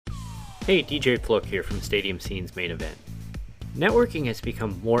Hey, DJ Flook here from Stadium Scene's Main Event. Networking has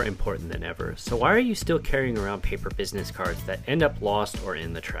become more important than ever, so why are you still carrying around paper business cards that end up lost or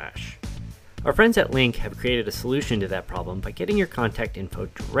in the trash? Our friends at Link have created a solution to that problem by getting your contact info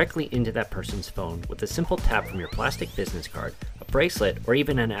directly into that person's phone with a simple tap from your plastic business card, a bracelet, or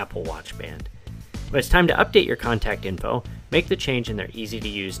even an Apple Watch band. When it's time to update your contact info, make the change in their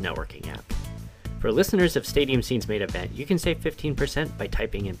easy-to-use networking app. For listeners of Stadium Scene's Main Event, you can save 15% by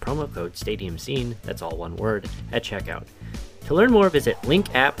typing in promo code STADIUMSCENE, that's all one word, at checkout. To learn more, visit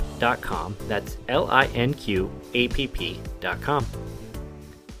linkapp.com, that's linqapp.com.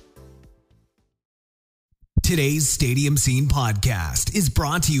 Today's Stadium Scene podcast is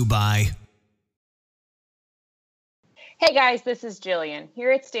brought to you by... Hey guys, this is Jillian.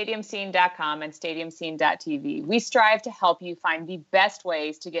 Here at StadiumScene.com and StadiumScene.tv, we strive to help you find the best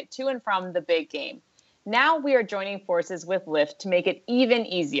ways to get to and from the big game. Now we are joining forces with Lyft to make it even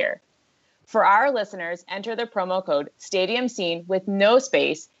easier. For our listeners, enter the promo code StadiumScene with no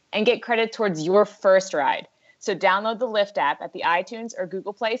space and get credit towards your first ride. So download the Lyft app at the iTunes or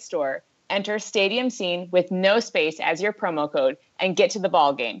Google Play Store, enter Stadium Scene with no space as your promo code, and get to the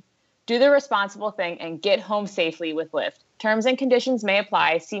ball game. Do the responsible thing and get home safely with Lyft. Terms and conditions may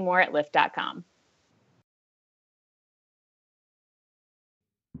apply. See more at Lyft.com.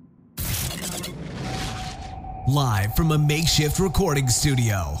 Live from a makeshift recording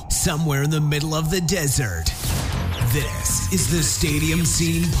studio somewhere in the middle of the desert, this is the Stadium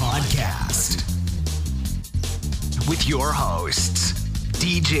Scene Podcast. With your hosts,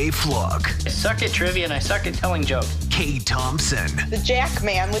 DJ Flook. I suck at trivia and I suck at telling jokes. Kate Thompson. The Jack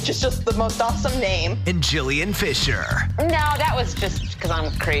Man, which is just the most awesome name. And Jillian Fisher. No, that was just because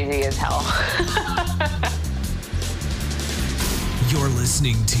I'm crazy as hell. You're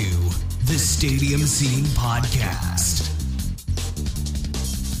listening to the Stadium Scene Podcast.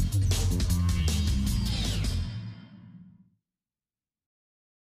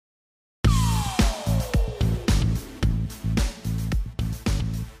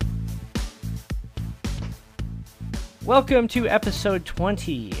 Welcome to episode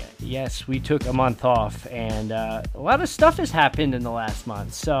 20. Yes, we took a month off, and a lot of stuff has happened in the last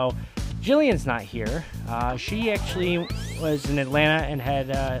month. So, Jillian's not here. She actually was in Atlanta and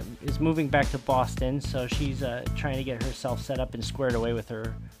is moving back to Boston. So she's trying to get herself set up and squared away with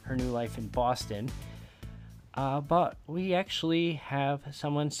her new life in Boston. But we actually have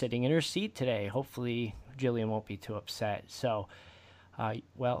someone sitting in her seat today. Hopefully, Jillian won't be too upset. So,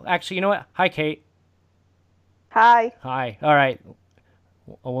 well, actually, you know what? Hi, Kate. Hi. Hi. All right.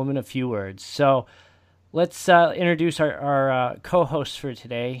 A woman of few words. So let's introduce our co-host for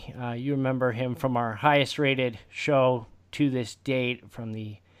today. You remember him from our highest rated show to this date from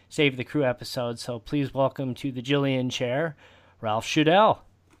the Save the Crew episode. So please welcome to the Jillian chair, Ralph Shudell.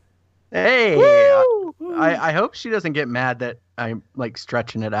 Hey, I hope she doesn't get mad that I'm like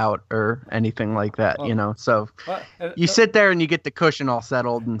stretching it out or anything like that, you know. So you sit there and you get the cushion all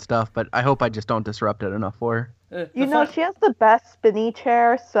settled and stuff, but I hope I just don't disrupt it enough for her. You know, she has the best spinny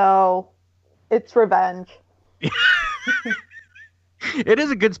chair, so it's revenge. It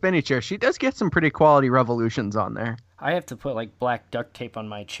is a good spinny chair. She does get some pretty quality revolutions on there. I have to put like black duct tape on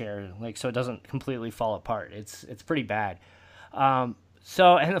my chair, like so it doesn't completely fall apart. It's pretty bad.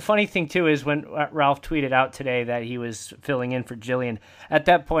 So, and the funny thing, too, is when Ralph tweeted out today that he was filling in for Jillian, at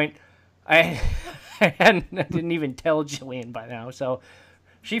that point, I didn't even tell Jillian by now. So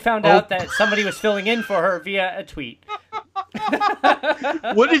she found out that somebody was filling in for her via a tweet.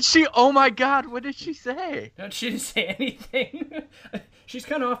 What did she, oh my God, what did she say? No, she didn't say anything. She's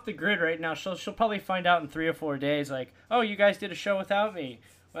kind of off the grid right now. She'll probably find out in 3 or 4 days, like, oh, you guys did a show without me.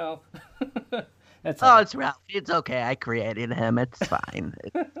 Well... It's Ralph. It's okay. I created him. It's fine.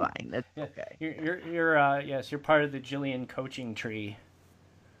 It's fine. It's okay. You're part of the Jillian coaching tree.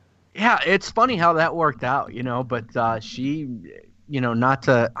 Yeah, it's funny how that worked out, you know. But she, you know, not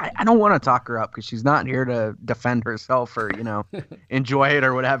to. I don't want to talk her up because she's not here to defend herself or enjoy it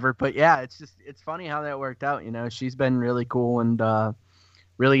or whatever. But yeah, it's funny how that worked out. You know, she's been really cool and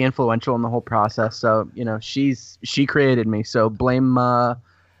really influential in the whole process. So she created me. So blame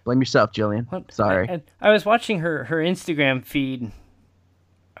yourself, Jillian. Sorry. I was watching her Instagram feed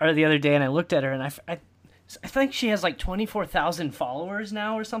the other day, and I looked at her, and I think she has like 24,000 followers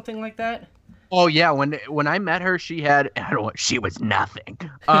now or something like that. Oh yeah, when I met her, she was nothing.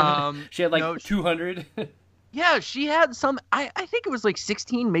 She had like 200. Yeah, she had some. I think it was like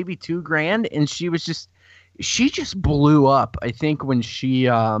 16, maybe $2,000, and she just blew up. I think when she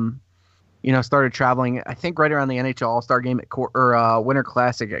started traveling, I think right around the NHL All-Star game at Winter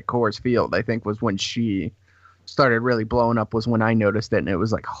Classic at Coors Field, I think was when she started really blowing up was when I noticed it, and it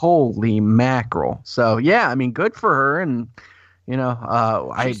was like, holy mackerel. So yeah, I mean, good for her, and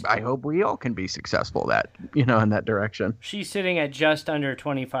I hope we all can be successful in that direction. She's sitting at just under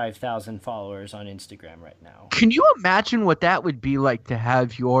 25,000 followers on Instagram right now. Can you imagine what that would be like to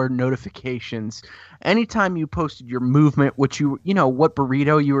have your notifications anytime you posted your movement, what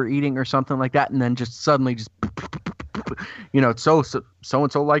burrito you were eating or something like that, and then just suddenly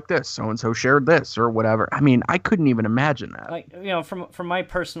so-and-so like this, so-and-so shared this or whatever. I mean, I couldn't even imagine that. Like, from my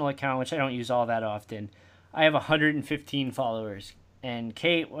personal account, which I don't use all that often, I have 115 followers. And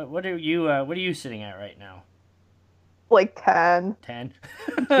Kate, what are you sitting at right now? Like 10. 10?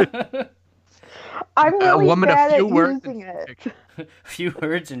 I'm really woman bad of few at words using it. Few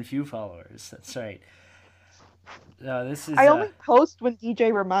words and few followers. That's right. This is. I only post when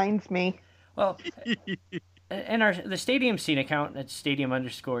DJ reminds me. Well, and the Stadium Scene account at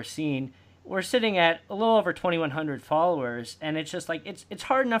stadium_scene, we're sitting at a little over 2,100 followers, and it's just like it's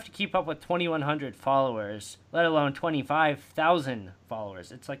hard enough to keep up with 2,100 followers, let alone 25,000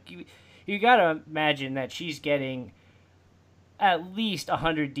 followers. It's like you gotta imagine that she's getting at least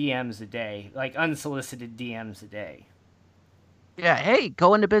 100 DMs a day, like unsolicited DMs a day. Yeah, hey,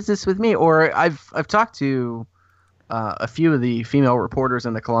 go into business with me. Or I've talked to a few of the female reporters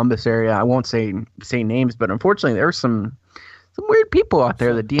in the Columbus area. I won't say names, but unfortunately, there's some weird people out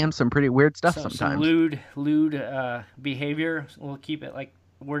there that DM some pretty weird stuff sometimes. Some lewd behavior. We'll keep it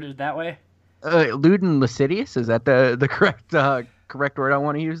worded that way. Lewd and lascivious, is that the correct word I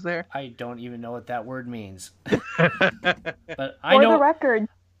want to use there? I don't even know what that word means. But For the record,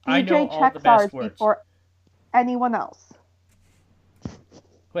 DJ checks ours before anyone else.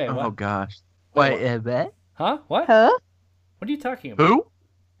 Wait, what? Oh gosh. What? Huh? What? Huh? What are you talking about? Who?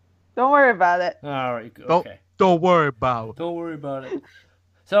 Don't worry about it. All right. Okay. Don't worry about it. Don't worry about it.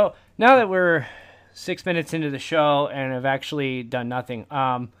 So now that we're 6 minutes into the show and have actually done nothing,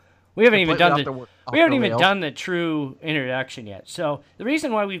 we haven't even done the true introduction yet. So the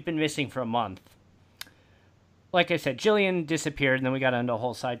reason why we've been missing for a month, like I said, Jillian disappeared, and then we got into a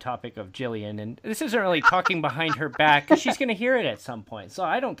whole side topic of Jillian, and this isn't really talking behind her back because she's going to hear it at some point. So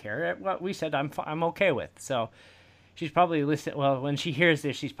I don't care. What we said, I'm okay with. So she's probably listening. Well, when she hears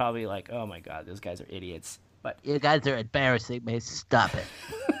this, she's probably like, "Oh my God, those guys are idiots." But you guys are embarrassing me. Stop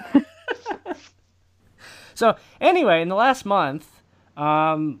it. So anyway, in the last month,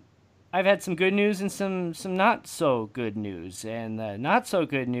 I've had some good news and some not so good news. And the not so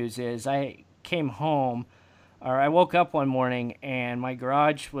good news is I came home, or I woke up one morning and my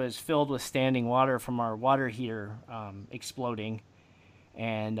garage was filled with standing water from our water heater exploding,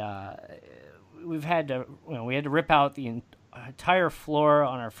 and we had to rip out the entire floor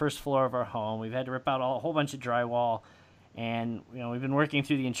on our first floor of our home. We've had to rip out a whole bunch of drywall, and we've been working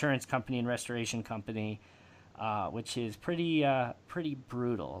through the insurance company and restoration company, which is pretty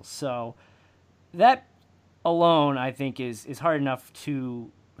brutal. So that alone, I think, is hard enough to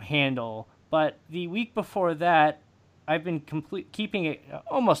handle. But the week before that, I've been keeping it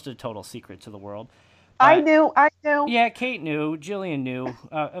almost a total secret to the world. I knew. Yeah, Kate knew, Jillian knew,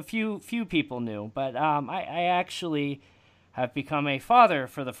 a few people knew, but I actually have become a father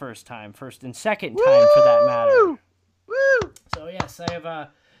for the first and second time for that matter. Woo! So yes, I have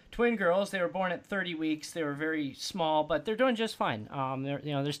twin girls. They were born at 30 weeks. They were very small, but they're doing just fine.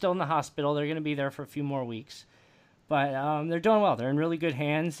 They're still in the hospital. They're going to be there for a few more weeks, but they're doing well. They're in really good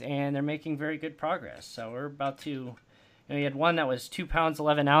hands, and they're making very good progress. So we're about to. You had one that was 2 pounds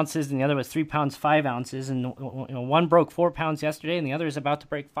 11 ounces, and the other was 3 pounds 5 ounces, and one broke 4 pounds yesterday, and the other is about to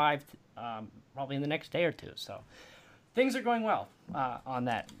break 5, probably in the next day or two. So things are going well on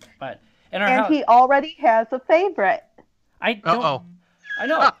that. But he already has a favorite. I don't. Uh-oh. I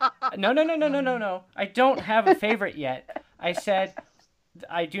know. No. I don't have a favorite yet. I said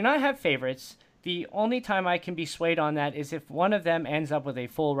I do not have favorites. The only time I can be swayed on that is if one of them ends up with a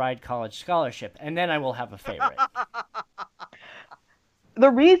full ride college scholarship, and then I will have a favorite. The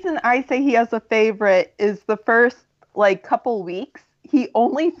reason I say he has a favorite is the first couple weeks, he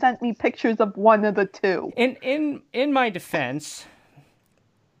only sent me pictures of one of the two. In my defense,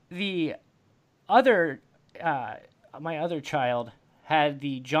 the other my other child had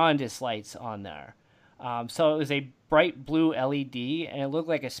the jaundice lights on there. So it was a bright blue LED, and it looked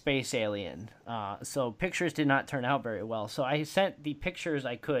like a space alien. So pictures did not turn out very well. So I sent the pictures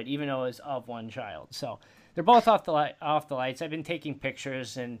I could, even though it was of one child. So they're both off the lights. I've been taking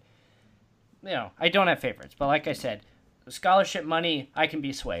pictures, and I don't have favorites. But like I said, scholarship money, I can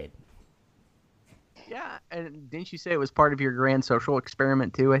be swayed. Yeah, and didn't you say it was part of your grand social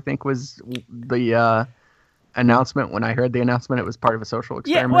experiment too? I think was the announcement. When I heard the announcement, it was part of a social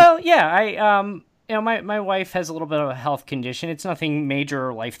experiment. Yeah, well, yeah. my wife has a little bit of a health condition. It's nothing major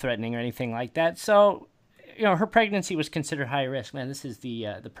or life-threatening or anything like that. So, her pregnancy was considered high risk. Man, this is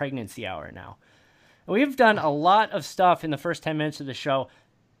the pregnancy hour now. We've done a lot of stuff in the first 10 minutes of the show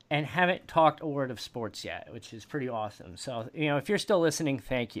and haven't talked a word of sports yet, which is pretty awesome. So, if you're still listening,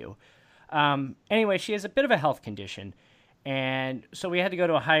 thank you. Anyway, she has a bit of a health condition, and so we had to go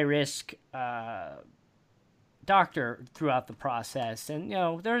to a high-risk doctor throughout the process, and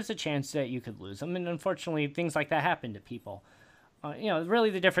there's a chance that you could lose them, and unfortunately things like that happen to people. Really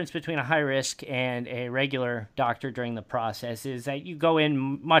the difference between a high risk and a regular doctor during the process is that you go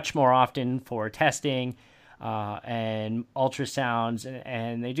in much more often for testing and ultrasounds,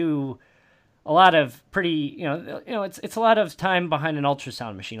 and they do a lot of pretty it's a lot of time behind an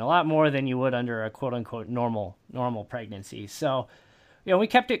ultrasound machine, a lot more than you would under a quote unquote normal pregnancy. So we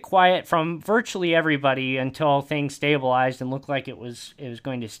kept it quiet from virtually everybody until things stabilized and looked like it was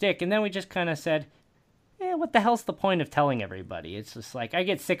going to stick. And then we just kind of said, what the hell's the point of telling everybody? It's just like, I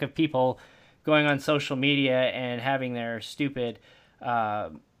get sick of people going on social media and having their stupid,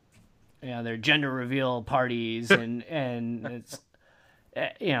 their gender reveal parties. and it's,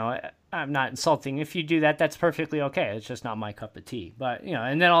 I'm not insulting. If you do that, that's perfectly okay. It's just not my cup of tea. But,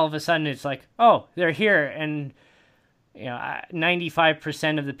 and then all of a sudden it's like, oh, they're here. And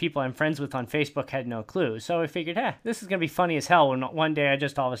 95% of the people I'm friends with on Facebook had no clue. So I figured, this is going to be funny as hell when one day I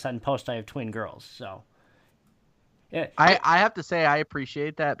just all of a sudden post I have twin girls. So I have to say I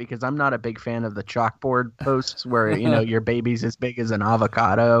appreciate that, because I'm not a big fan of the chalkboard posts where, your baby's as big as an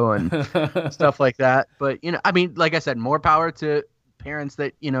avocado and stuff like that. But, like I said, more power to parents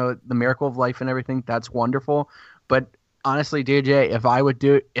that, the miracle of life and everything. That's wonderful. But honestly, DJ, if I would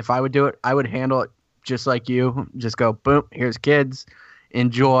do it, I would handle it just like you. Just go, boom, here's kids,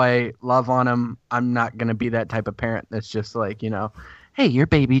 enjoy, love on them. I'm not going to be that type of parent that's just like, hey, your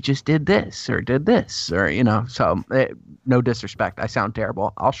baby just did this or so no disrespect. I sound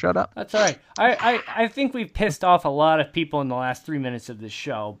terrible. I'll shut up. That's all right. I think we've pissed off a lot of people in the last 3 minutes of this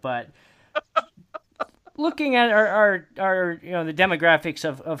show, but looking at our the demographics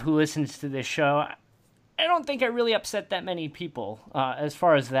of who listens to this show, I don't think I really upset that many people as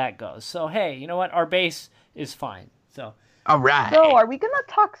far as that goes. So, hey, you know what? Our base is fine. So, all right. So, are we going to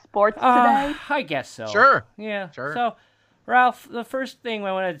talk sports today? I guess so. Sure. Yeah. Sure. So, Ralph, the first thing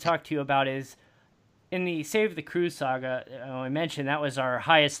I wanted to talk to you about is in the Save the Crew saga. I mentioned that was our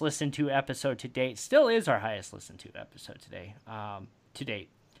highest listened to episode to date. Still is our highest listened to episode today, to date.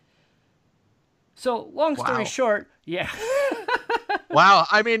 So, long story short, yeah. Wow.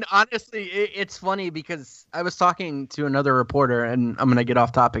 I mean, honestly, it's funny because I was talking to another reporter, and I'm going to get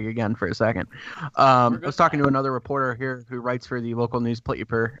off topic again for a second. I was talking to another reporter here who writes for the local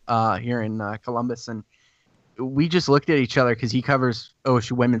newspaper here in Columbus, and we just looked at each other because he covers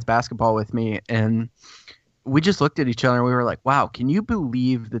OSU women's basketball with me, and we just looked at each other and we were like, wow, can you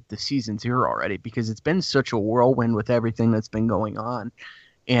believe that the season's here already? Because it's been such a whirlwind with everything that's been going on.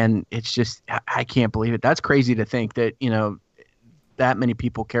 And it's just, I can't believe it. That's crazy to think that, that many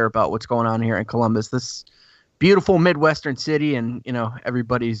people care about what's going on here in Columbus, this beautiful Midwestern city, and,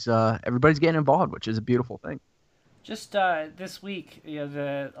 everybody's getting involved, which is a beautiful thing. Just this week,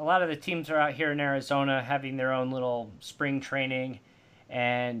 a lot of the teams are out here in Arizona having their own little spring training,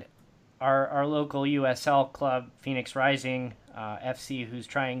 and our local USL club, Phoenix Rising FC, who's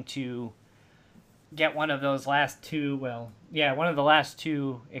trying to get one of those last two, one of the last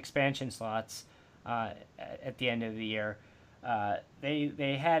two expansion slots at the end of the year.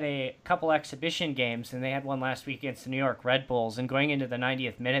 They had a couple exhibition games, and they had one last week against the New York Red Bulls, and going into the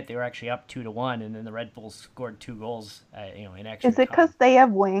 90th minute, they were actually up 2-1, and then the Red Bulls scored 2 goals, in extra Is it because they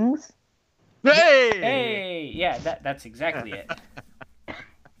have wings? Hey! Yeah, that's exactly it.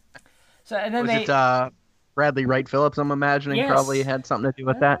 So, and then Was it Bradley Wright Phillips, I'm imagining, Yes. Probably had something to do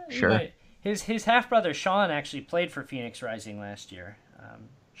with that? Sure. Right. His half-brother, Sean, actually played for Phoenix Rising last year.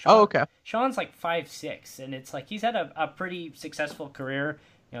 Sean, okay. Sean's like 5'6", and it's like he's had a pretty successful career.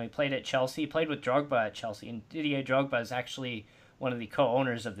 He played at Chelsea, played with Drogba at Chelsea, and Didier Drogba is actually one of the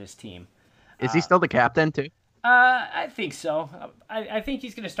co-owners of this team. Is he still the captain, too? I think so. I think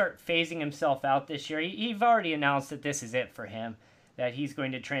he's going to start phasing himself out this year. He's already announced that this is it for him, that he's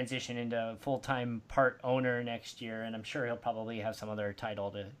going to transition into full-time part owner next year, and I'm sure he'll probably have some other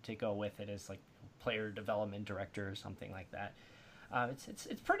title to go with it as like player development director or something like that.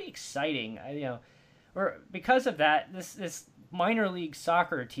 It's pretty exciting, because of that. This minor league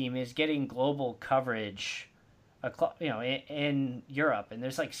soccer team is getting global coverage, in Europe, and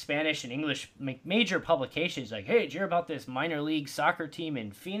there's like Spanish and English major publications like, hey, did you hear about this minor league soccer team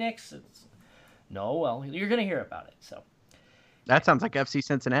in Phoenix? No, well, you're gonna hear about it. So That sounds like FC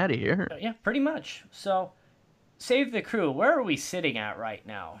Cincinnati here. Yeah, pretty much. So, Save the Crew, where are we sitting at right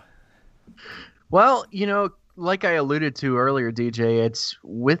now? Well, like I alluded to earlier, DJ, it's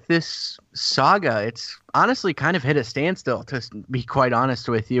with this saga, it's honestly kind of hit a standstill, to be quite honest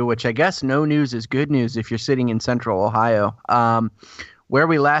with you, which I guess no news is good news if you're sitting in Central Ohio. Where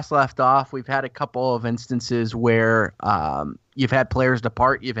we last left off, we've had a couple of instances where you've had players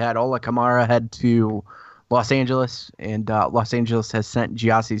depart. You've had Ola Kamara head to Los Angeles, and Los Angeles has sent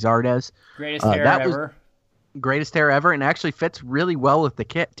Giassi Zardes. Greatest hair ever. Greatest hair ever, and actually fits really well with the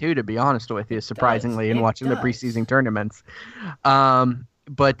kit too, to be honest with you, surprisingly, in watching the preseason tournaments.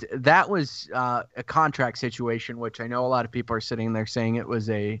 But that was a contract situation, which I know a lot of people are sitting there saying it was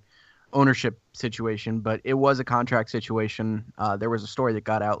a ownership situation, but it was a contract situation. There was a story that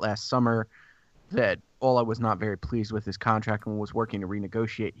got out last summer that Ola was not very pleased with his contract and was working to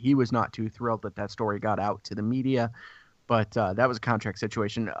renegotiate. He was not too thrilled that story got out to the media. But that was a contract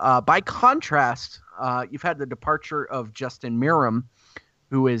situation. By contrast, you've had the departure of Justin Miram,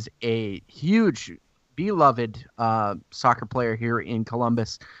 who is a huge, beloved soccer player here in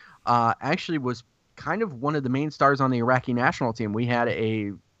Columbus. Actually was kind of one of the main stars on the Iraqi national team. We had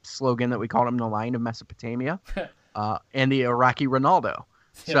a slogan that we called him the Lion of Mesopotamia, and the Iraqi Ronaldo.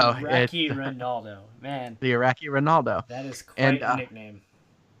 Iraqi Ronaldo, man. The Iraqi Ronaldo. That is quite a nickname.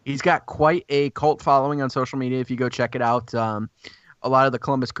 He's got quite a cult following on social media. If you go check it out, a lot of the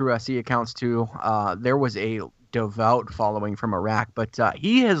Columbus Crew SC accounts too. There was a devout following from Iraq, but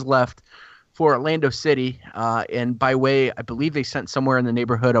he has left for Orlando City, and by way, I believe they sent somewhere in the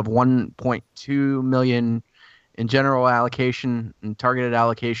neighborhood of 1.2 million in general allocation and targeted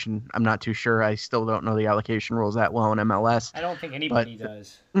allocation. I'm not too sure. I still don't know the allocation rules that well in MLS. I don't think anybody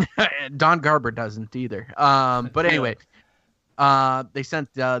does. Don Garber doesn't either. But anyway. They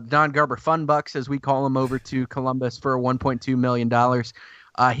sent Don Garber Fun Bucks, as we call him, over to Columbus for $1.2 million.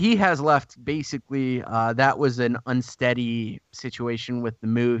 He has left basically. That was an unsteady situation with the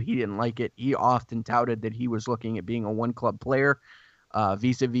move. He didn't like it. He often touted that he was looking at being a one-club player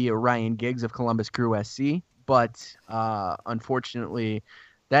vis-a-vis Ryan Giggs of Columbus Crew SC. But unfortunately,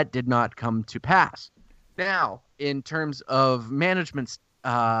 that did not come to pass. Now, in terms of management's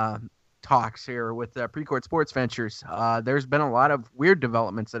talks here with Precourt Sports Ventures, there's been a lot of weird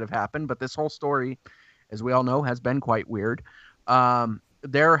developments that have happened, but this whole story, as we all know, has been quite weird.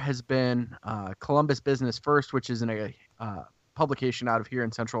 There has been Columbus Business First, which is a publication out of here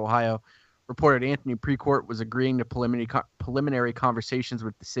in Central Ohio, reported Anthony Precourt was agreeing to preliminary conversations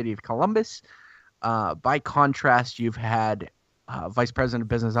with the city of Columbus. By contrast, you've had Vice President of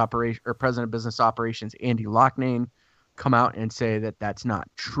Business President of Business Operations Andy Loughnane come out and say that that's not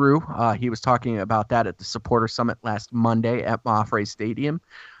true. He was talking about that at the Supporter Summit last Monday at Mafre Stadium,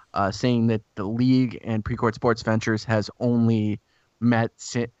 saying that the league and Precourt Sports Ventures has not met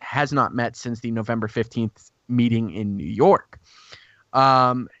since the November 15th meeting in New York.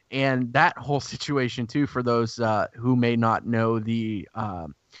 And that whole situation, too, for those who may not know the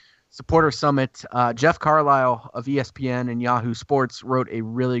Supporter Summit, Jeff Carlisle of ESPN and Yahoo Sports wrote a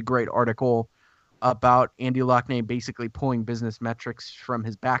really great article about Andy Loughnane basically pulling business metrics from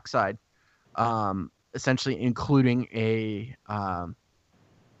his backside, essentially including a $150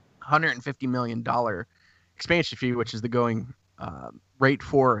 million expansion fee, which is the going rate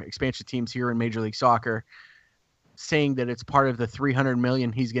for expansion teams here in Major League Soccer, saying that it's part of the $300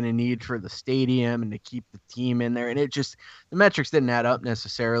 million he's going to need for the stadium and to keep the team in there. And the metrics didn't add up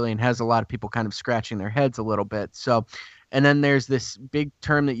necessarily, and has a lot of people kind of scratching their heads a little bit. So, and then there's this big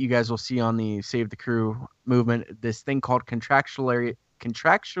term that you guys will see on the Save the Crew movement, this thing called contractually,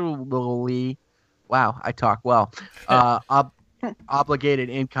 wow, I talk well, obligated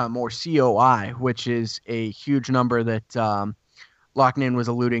income, or COI, which is a huge number that Loughnane was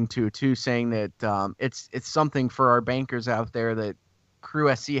alluding to, too, saying that it's something for our bankers out there that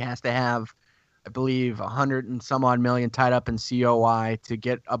Crew SC has to have, I believe, 100 and some odd million tied up in COI to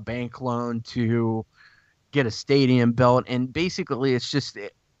get a bank loan to get a stadium built. And basically it's just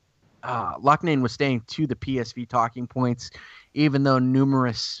Loughnane was staying to the PSV talking points, even though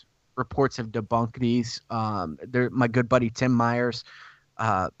numerous reports have debunked these. My good buddy Tim Myers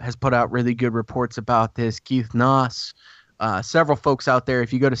has put out really good reports about this. Keith Noss, several folks out there.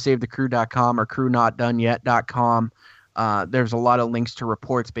 If you go to savethecrew.com or crewnotdoneyet.com, there's a lot of links to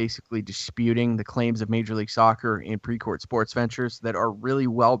reports basically disputing the claims of Major League Soccer and Precourt Sports Ventures that are really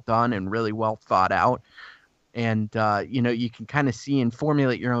well done and really well thought out. And, you can kind of see and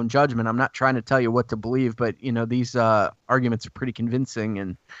formulate your own judgment. I'm not trying to tell you what to believe, but, these arguments are pretty convincing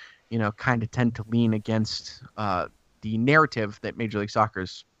and, kind of tend to lean against the narrative that Major League Soccer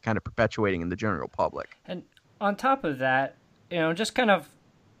is kind of perpetuating in the general public. And on top of that, just kind of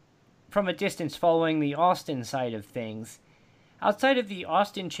from a distance following the Austin side of things, outside of the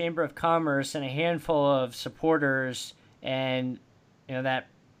Austin Chamber of Commerce and a handful of supporters and, that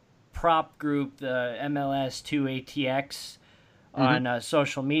prop group, the MLS2ATX on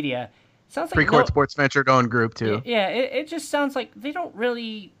social media, it sounds like Precourt Sports Venture owned group too. Yeah, it just sounds like they don't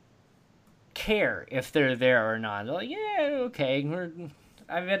really care if they're there or not. They're like, yeah, okay.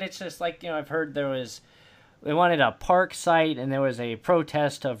 I mean, it's just like, I've heard they wanted a park site, and there was a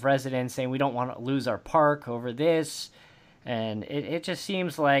protest of residents saying we don't want to lose our park over this. And it just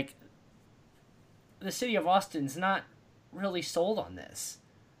seems like the city of Austin's not really sold on this.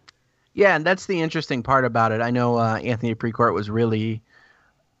 Yeah, and that's the interesting part about it. I know Anthony Precourt was really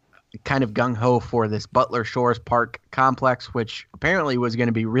kind of gung-ho for this Butler Shores Park complex, which apparently was going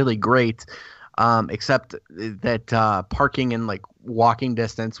to be really great, except that parking in like walking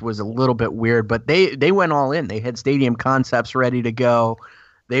distance was a little bit weird. But they went all in. They had stadium concepts ready to go.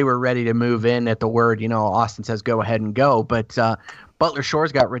 They were ready to move in at the word, Austin says go ahead and go. But Butler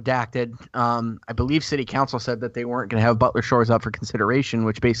Shores got redacted. I believe City Council said that they weren't going to have Butler Shores up for consideration,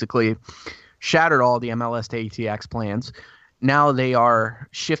 which basically shattered all the MLS to ATX plans. Now they are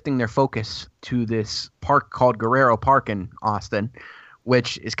shifting their focus to this park called Guerrero Park in Austin,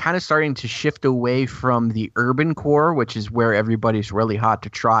 which is kind of starting to shift away from the urban core, which is where everybody's really hot to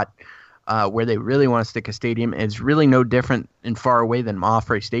trot, where they really want to stick a stadium. It's really no different and far away than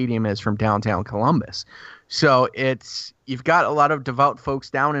Maufrey Stadium is from downtown Columbus. So you've got a lot of devout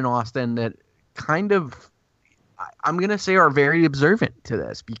folks down in Austin that kind of, I'm going to say, are very observant to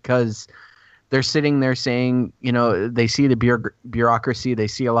this, because they're sitting there saying, they see the bureaucracy. They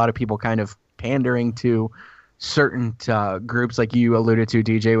see a lot of people kind of pandering to certain groups, like you alluded to,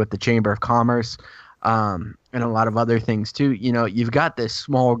 DJ, with the Chamber of Commerce, and a lot of other things too. You've got this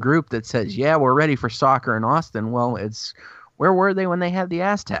small group that says, yeah, we're ready for soccer in Austin. Well, where were they when they had the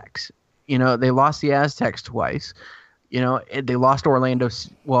Aztecs? They lost the Aztecs twice. They lost Orlando.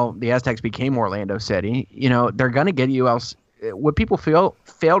 Well, the Aztecs became Orlando City. They're going to get you else. What people fail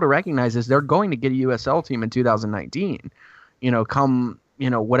to recognize is they're going to get a USL team in 2019. Come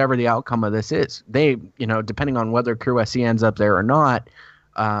whatever the outcome of this is, they depending on whether Crew SC ends up there or not,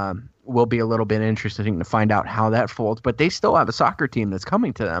 will be a little bit interesting to find out how that folds. But they still have a soccer team that's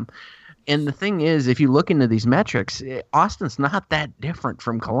coming to them. And the thing is, if you look into these metrics, Austin's not that different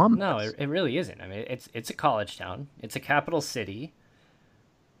from Columbus. No, it really isn't. I mean, it's a college town. It's a capital city.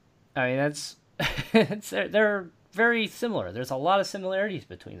 I mean, they're very similar. There's a lot of similarities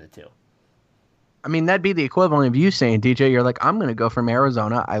between the two. I mean, that'd be the equivalent of you saying, DJ, you're like, I'm going to go from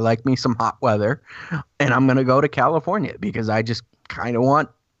Arizona. I like me some hot weather, and I'm going to go to California because I just kind of want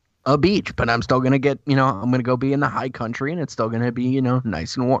a beach, but I'm still going to get, I'm going to go be in the high country, and it's still going to be,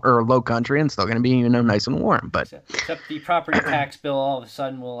 nice and warm, or low country, and it's still going to be, nice and warm. But except the property tax bill all of a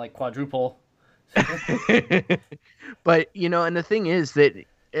sudden will like quadruple. But, and the thing is that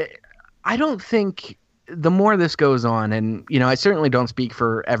I don't think the more this goes on, and, I certainly don't speak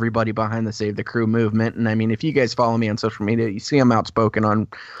for everybody behind the Save the Crew movement. And I mean, if you guys follow me on social media, you see I'm outspoken on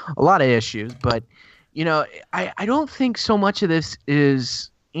a lot of issues, but, I don't think so much of this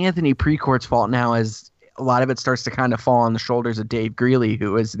is Anthony Precourt's fault now, as a lot of it starts to kind of fall on the shoulders of Dave Greeley,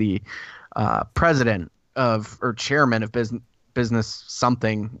 who is the president or chairman of business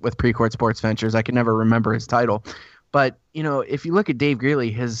something with Precourt Sports Ventures. I can never remember his title. But, if you look at Dave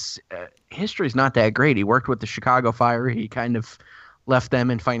Greeley, his history is not that great. He worked with the Chicago Fire. He kind of left them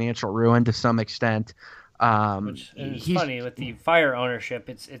in financial ruin to some extent. Which is funny with the Fire ownership.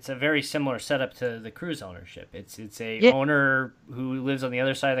 It's a very similar setup to the Cruise ownership. It's a owner who lives on the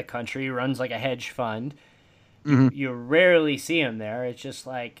other side of the country, runs like a hedge fund. Mm-hmm. You rarely see him there. It's just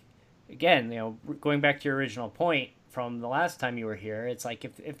like, again, going back to your original point from the last time you were here, it's like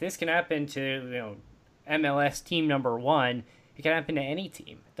if this can happen to MLS team number one, it can happen to any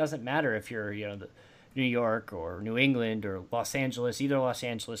team. It doesn't matter if you're the New York or New England or Los Angeles, either Los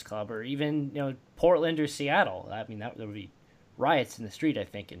Angeles club or even Portland or Seattle. I mean, there would be riots in the street, I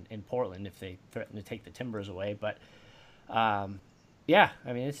think, in Portland if they threaten to take the Timbers away. But yeah,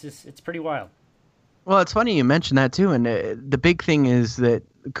 I mean, it's pretty wild. Well, it's funny you mentioned that too, and the big thing is that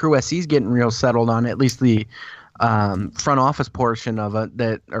Crew SC's getting real settled on at least the front office portion of it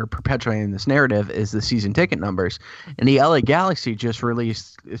that are perpetuating this narrative is the season ticket numbers. And the LA Galaxy just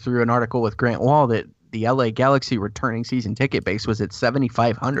released through an article with Grant Wall that the LA Galaxy returning season ticket base was at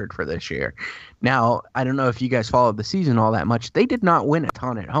 7,500 for this year. Now, I don't know if you guys followed the season all that much. They did not win a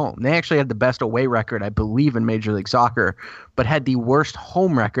ton at home. They actually had the best away record, I believe, in Major League Soccer, but had the worst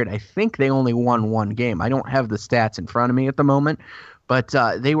home record. I think they only won one game. I don't have the stats in front of me at the moment, but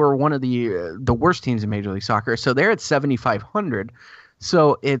they were one of the worst teams in Major League Soccer. So they're at 7,500.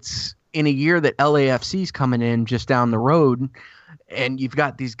 So it's in a year that LAFC's coming in just down the road, and you've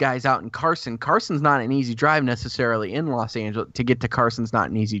got these guys out in Carson. Carson's not an easy drive necessarily in Los Angeles. To get to Carson's not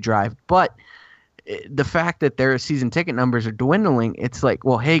an easy drive, but the fact that their season ticket numbers are dwindling, it's like,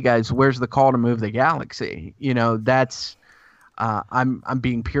 well, hey guys, where's the call to move the Galaxy? That's I'm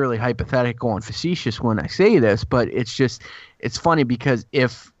being purely hypothetical and facetious when I say this, but it's funny because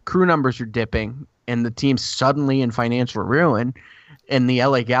if crew numbers are dipping and the team's suddenly in financial ruin, and the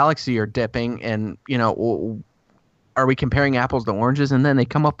LA Galaxy are dipping, and are we comparing apples to oranges? And then they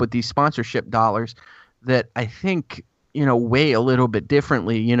come up with these sponsorship dollars that I think weigh a little bit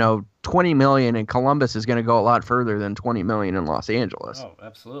differently. $20 million in Columbus is going to go a lot further than $20 million in Los Angeles. Oh,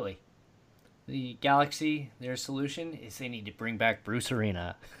 absolutely. The Galaxy, their solution is they need to bring back Bruce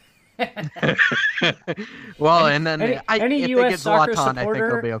Arena. Well, and then any if U.S. they get soccer Zlatan, supporter, I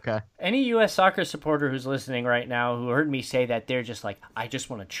think they'll be okay. Any U.S. soccer supporter who's listening right now who heard me say that, they're just like, I just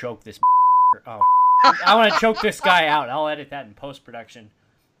want to choke this. Oh, I want to choke this guy out. I'll edit that in post-production.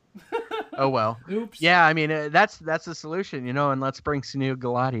 Oh well. Oops. Yeah, I mean that's the solution, and let's bring Sunil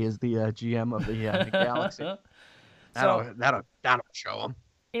Gulati as the GM of the Galaxy. That'll show him.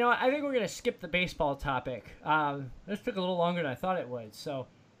 I think we're gonna skip the baseball topic. This took a little longer than I thought it would. So,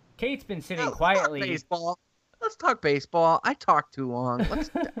 Kate's been sitting quietly. Let's talk baseball. I talk too long.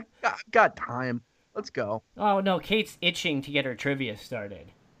 I've got time. Let's go. Oh no, Kate's itching to get her trivia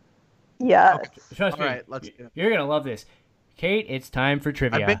started. Yes. Okay. Trust me. All right, let's do it. You're gonna love this. Kate, it's time for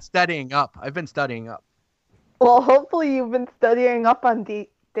trivia. I've been studying up. Well, hopefully you've been studying up on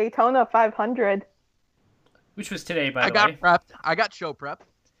Daytona 500. Which was today, by the way. I got prepped. I got show prep.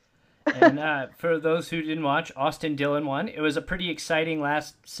 And for those who didn't watch, Austin Dillon won. It was a pretty exciting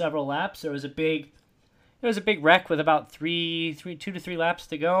last several laps. There was a big wreck with about 2 to 3 laps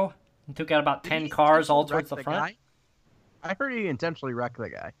to go. He took out about 10 cars all towards the front. Guy? I heard he intentionally wrecked the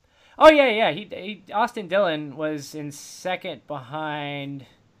guy. Oh yeah. He Austin Dillon was in second behind.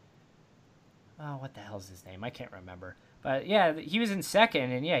 Oh, what the hell's his name? I can't remember. But yeah, he was in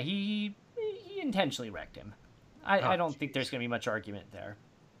second, and yeah, he intentionally wrecked him. I don't think there's gonna be much argument there.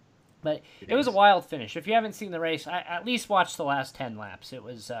 But it was a wild finish. If you haven't seen the race, at least watch the last 10 laps. It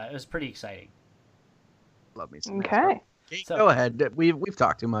was pretty exciting. Love me some. Okay. Kate, go ahead. We've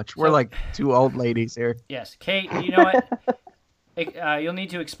talked too much. We're like two old ladies here. Yes, Kate. You know what? You'll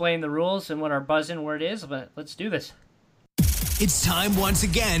need to explain the rules and what our buzz-in word is, but let's do this. It's time once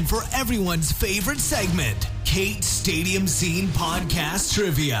again for everyone's favorite segment, Kate's Stadium Scene Podcast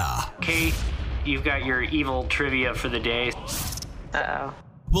Trivia. Kate, you've got your evil trivia for the day. Uh-oh.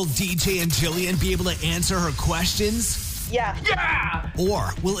 Will DJ and Jillian be able to answer her questions? Yeah. Yeah! Or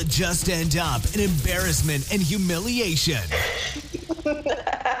will it just end up in embarrassment and humiliation?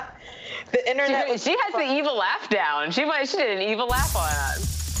 The internet. She has the evil laugh down. She did an evil laugh on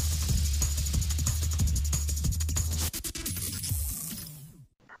us.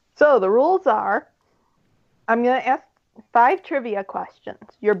 So the rules are, I'm going to ask 5 trivia questions.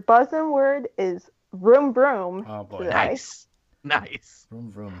 Your buzz-in word is vroom vroom. Oh boy. Today. Nice. Vroom,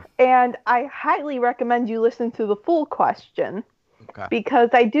 vroom. And I highly recommend you listen to the full question Okay. because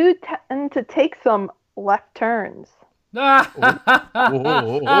I do tend to take some left turns. Oh.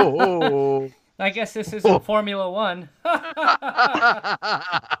 I guess this isn't Formula One.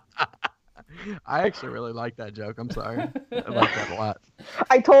 I actually really like that joke. I'm sorry. I like that a lot.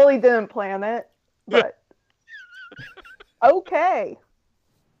 I totally didn't plan it, but okay.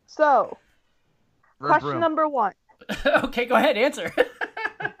 So, question number 1. Okay, go ahead, answer.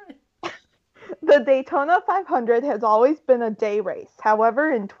 The Daytona 500 has always been a day race.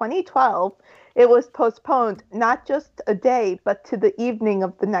 However, in 2012, it was postponed not just a day, but to the evening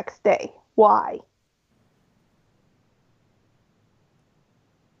of the next day. Why?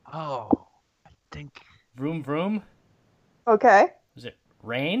 Oh, I think. Vroom, vroom. Okay. Was it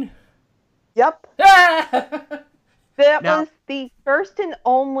rain? Yep. Ah! That was the first and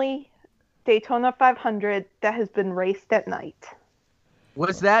only Daytona 500 that has been raced at night.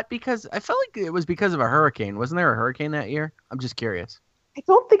 Was that because I felt like it was because of a hurricane? Wasn't there a hurricane that year? I'm just curious. I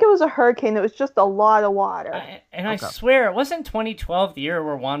don't think it was a hurricane. It was just a lot of water. I swear, it wasn't 2012 the year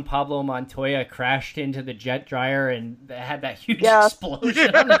where Juan Pablo Montoya crashed into the jet dryer and had that huge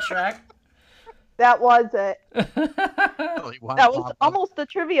explosion on the track? That was it. That was almost a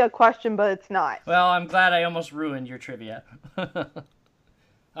trivia question, but it's not. Well, I'm glad I almost ruined your trivia. All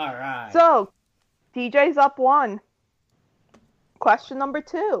right. So, DJ's up 1. Question number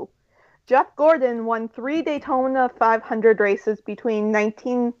 2. Jeff Gordon won 3 Daytona 500 races between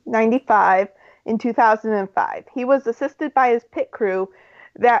 1995 in 2005. He was assisted by his pit crew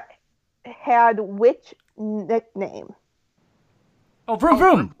that had which nickname? Oh, Vroom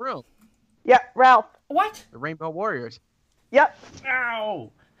Vroom. Vroom. Yep, Ralph. What? The Rainbow Warriors. Yep.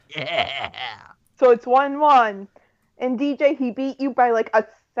 Ow. Yeah. So it's 1-1. And DJ, he beat you by like a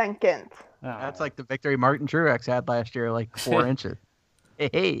second. Oh. That's like the victory Martin Truex had last year, like 4 inches.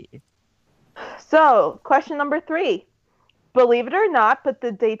 Hey. So, question number 3. Believe it or not, but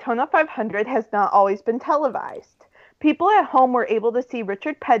the Daytona 500 has not always been televised. People at home were able to see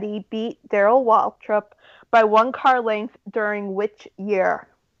Richard Petty beat Darrell Waltrip by 1 car length during which year?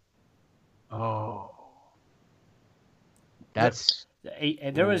 Oh. That's...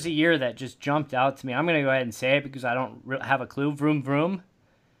 There was a year that just jumped out to me. I'm going to go ahead and say it because I don't have a clue. Vroom Vroom.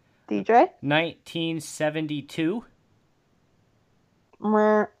 DJ? 1972.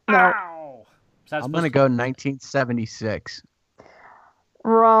 No. Ow. I'm going to go 1976.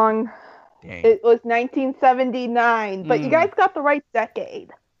 Wrong. Dang. It was 1979, but you guys got the right decade,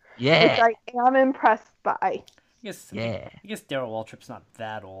 Yeah. which I am impressed by. I guess Darrell Waltrip's not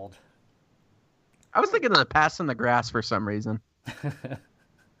that old. I was thinking of the Pass in the Grass for some reason.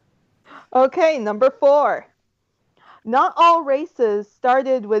 Okay, number 4. Not all races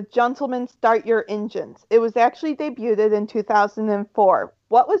started with Gentlemen Start Your Engines. It was actually debuted in 2004.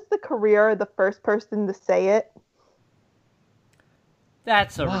 What was the career of the first person to say it?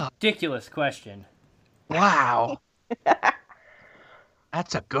 That's a ridiculous question. Wow.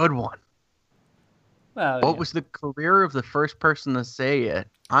 That's a good one. Well, What was the career of the first person to say it?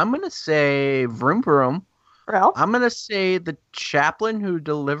 I'm going to say Vroom Vroom. Ralph? I'm going to say the chaplain who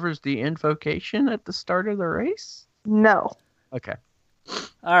delivers the invocation at the start of the race. No. Okay.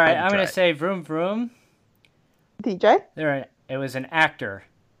 All right, I'll I'm going try. to say Vroom Vroom. DJ? It was an actor.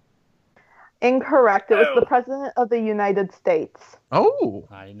 Incorrect. It was the President of the United States, Oh.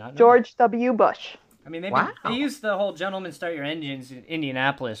 I did not know. George W. Bush. I mean, Wow. they used the whole "Gentlemen, Start Your Engines" in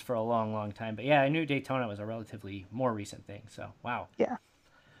Indianapolis for a long, long time. But yeah, I knew Daytona was a relatively more recent thing. So wow, Yeah.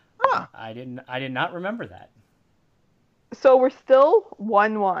 Huh. I did not remember that. So we're still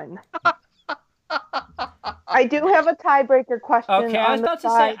 1-1. I do have a tiebreaker question. Okay, I was on the about to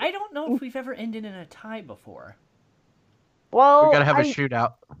say side. I don't know if we've ever ended in a tie before. Well, We got to have a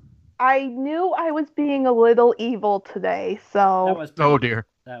shootout. I knew I was being a little evil today, so... That was Oh, dear.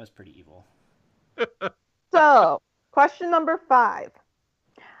 That was pretty evil. So, question number 5.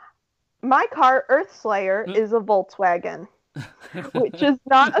 My car, Earthslayer, is a Volkswagen, which is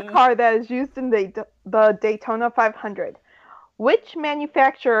not a car that is used in the Daytona 500. Which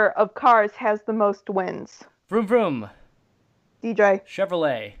manufacturer of cars has the most wins? Vroom Vroom. DJ.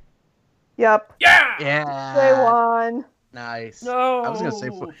 Chevrolet. Yep. Yeah. Yeah. They won. Nice. No. I was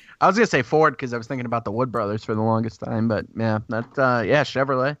gonna say Ford because I was thinking about the Wood Brothers for the longest time, but yeah,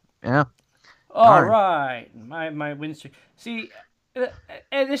 Chevrolet. Yeah. All Darn. right, my win streak. See,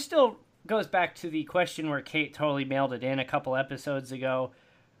 and this still goes back to the question where Kate totally mailed it in a couple episodes ago,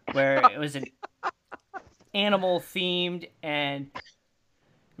 where it was an animal themed and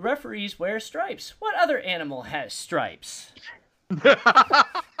referees wear stripes. What other animal has stripes?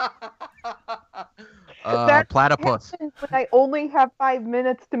 That Platypus. happens when I only have 5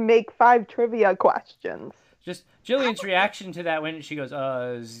 minutes to make 5 trivia questions. Just Jillian's reaction to that when she goes,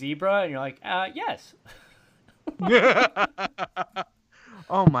 zebra, and you're like, yes.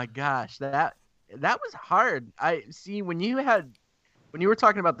 Oh my gosh, that was hard. I see when you were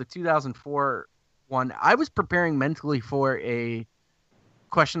talking about the 2004 one, I was preparing mentally for a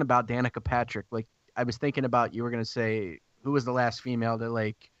question about Danica Patrick. Like I was thinking about you were gonna say who was the last female to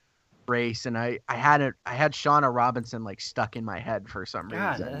like race, and I had Shauna Robinson like stuck in my head for some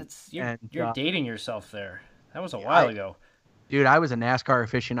God, reason. you're dating yourself there. That was a while ago. Dude, I was a NASCAR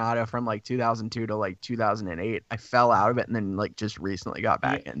aficionado from like 2002 to like 2008. I fell out of it and then like just recently got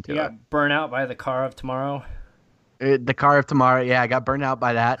back into it. You got burnt out by the car of tomorrow? The car of tomorrow, yeah, I got burned out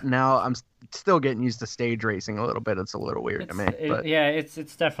by that. Now I'm still getting used to stage racing a little bit. It's a little weird to me. Yeah, it's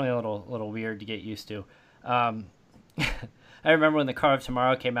definitely a little weird to get used to. I remember when the car of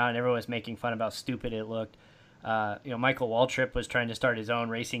tomorrow came out and everyone was making fun about how stupid it looked. Michael Waltrip was trying to start his own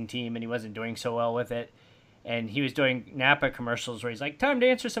racing team and he wasn't doing so well with it. And he was doing Napa commercials where he's like, time to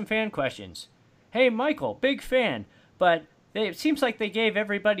answer some fan questions. Hey, Michael, big fan, but it seems like they gave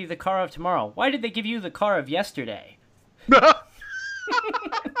everybody the car of tomorrow. Why did they give you the car of yesterday?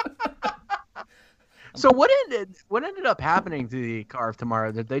 So what ended up happening to the car of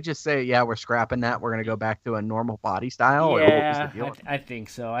tomorrow? Did they just say, yeah, we're scrapping that, we're going to go back to a normal body style? Yeah, or what was the deal? I think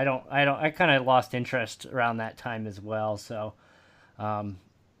so. I kind of lost interest around that time as well. So,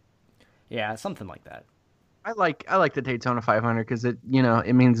 yeah, something like that. I like the Daytona 500 because it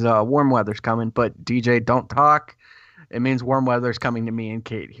means warm weather's coming. But DJ, don't talk. It means warm weather's coming to me and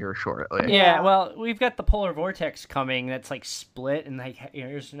Kate here shortly. Yeah, well, we've got the polar vortex coming. That's like split, and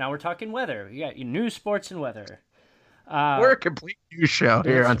now we're talking weather. We got news, sports, and weather. We're a complete news show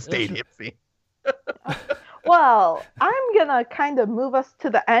here on Stadium Scene. Well, I'm gonna kind of move us to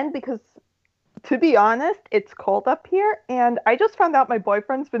the end because, to be honest, it's cold up here, and I just found out my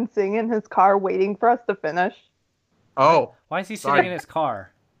boyfriend's been sitting in his car waiting for us to finish. Oh, why is he sitting in his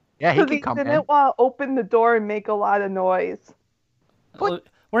car? Yeah, he Because can he come didn't in. want to open the door and make a lot of noise. Well,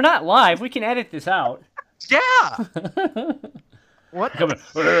 we're not live. We can edit this out. Yeah. What?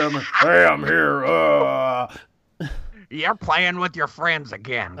 Hey, I'm here. You're playing with your friends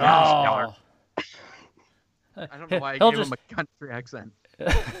again. Oh. I don't know why I He'll gave him a country accent.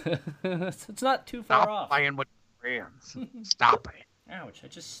 It's not too far Stop off. playing with your friends. Stop it. Ouch, I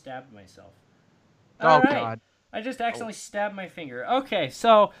just stabbed myself. Oh, All right. God. I just accidentally stabbed my finger. Okay,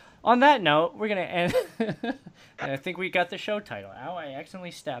 so on that note, we're going to end. I think we got the show title. Ow, I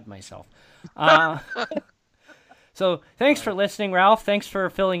accidentally stabbed myself. So thanks for listening, Ralph. Thanks for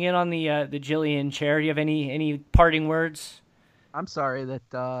filling in on the Jillian chair. Do you have any parting words? I'm sorry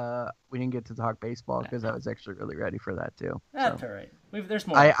that we didn't get to talk baseball because I was actually really ready for that, too. That's all right. There's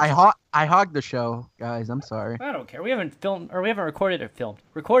more. I hogged the show, guys. I'm sorry. I don't care. We haven't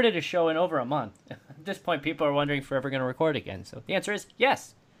recorded a show in over a month. At this point, people are wondering if we're ever going to record again. So the answer is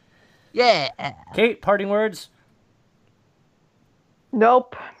yes. Yeah. Kate, parting words?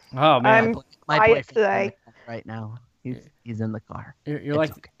 Nope. Oh, man. My quiet boyfriend's today. right now. He's in the car. You're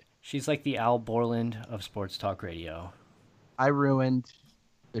like, okay. She's like the Al Borland of sports talk radio. I ruined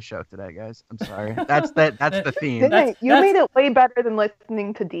the show today, guys. I'm sorry. That's the theme. You made it way better than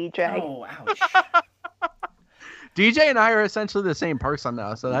listening to DJ. Oh, ouch. DJ and I are essentially the same person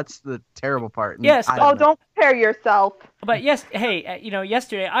now, so that's the terrible part. And Yes. Don't compare yourself. But yes, hey,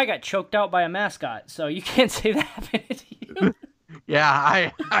 yesterday I got choked out by a mascot, so you can't say that happened to you.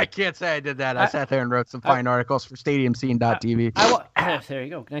 Yeah, I can't say I did that. I sat there and wrote some fine articles for StadiumScene.tv. There you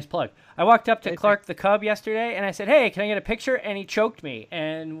go. Nice plug. I walked up to Clark the Cub yesterday, and I said, hey, can I get a picture? And he choked me,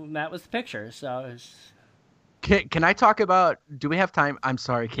 and that was the picture. So it was... Can I talk about, do we have time? I'm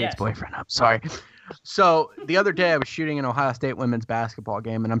sorry, Kate's boyfriend. I'm sorry. So the other day I was shooting an Ohio State women's basketball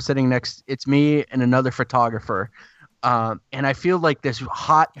game, and I'm sitting it's me and another photographer. And I feel like this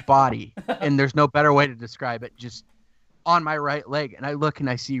hot body, and there's no better way to describe it, just on my right leg. And I look and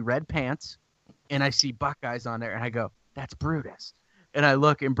I see red pants and I see Buckeyes on there, and I go, that's Brutus. And I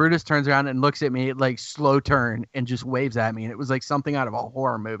look, and Brutus turns around and looks at me like slow turn and just waves at me. And it was like something out of a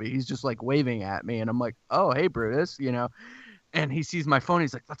horror movie. He's just like waving at me. And I'm like, oh, hey, Brutus, and he sees my phone.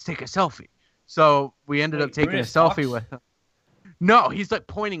 He's like, let's take a selfie. So we ended up taking Brutus a selfie talks? with him. No, he's like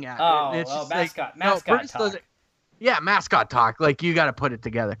pointing at me. Oh, it's just mascot Brutus talk. Yeah, mascot talk. Like, you got to put it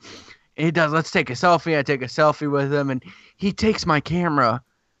together. And he does, let's take a selfie. I take a selfie with him, and he takes my camera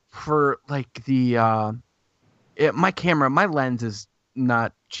for like my lens is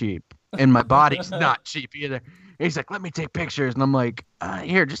not cheap, and my body's not cheap either. And he's like, let me take pictures. And I'm like,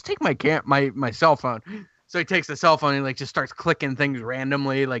 here, just take my cell phone. So he takes the cell phone and like just starts clicking things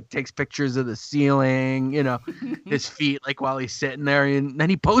randomly, like takes pictures of the ceiling, his feet, like while he's sitting there, and then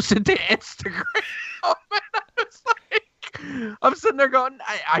he posted to Instagram. Oh man, I was like, I'm sitting there going,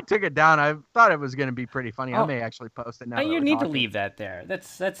 I took it down. I thought it was going to be pretty funny. I may actually post it now. You need to leave that there.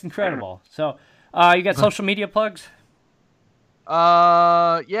 That's incredible. So, you got social media plugs?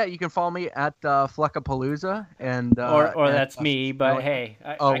 Yeah, you can follow me at Fleckapalooza, and or that's me. But hey,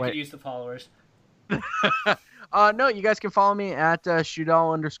 I could use the followers. No, you guys can follow me at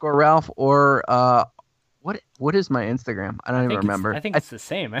Shudall_Ralph, or what is my Instagram? I don't even remember. I think it's the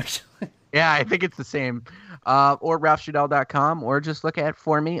same, actually. Yeah, I think it's the same. Or RalphShudall.com, or just look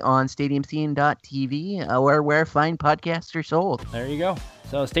for me on StadiumScene.tv, or where fine podcasts are sold. There you go.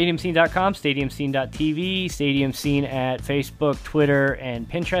 So StadiumScene.com, StadiumScene.tv, Stadium Scene at Facebook, Twitter, and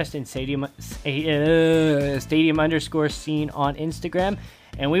Pinterest, and Stadium_Scene on Instagram.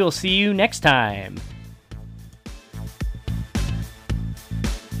 And we will see you next time.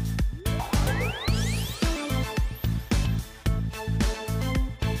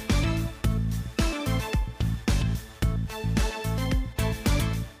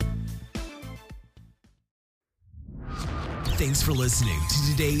 Thanks for listening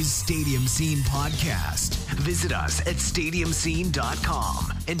to today's Stadium Scene podcast. Visit us at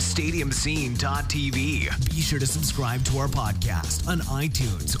StadiumScene.com and StadiumScene.tv. Be sure to subscribe to our podcast on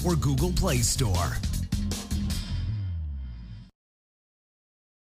iTunes or Google Play Store.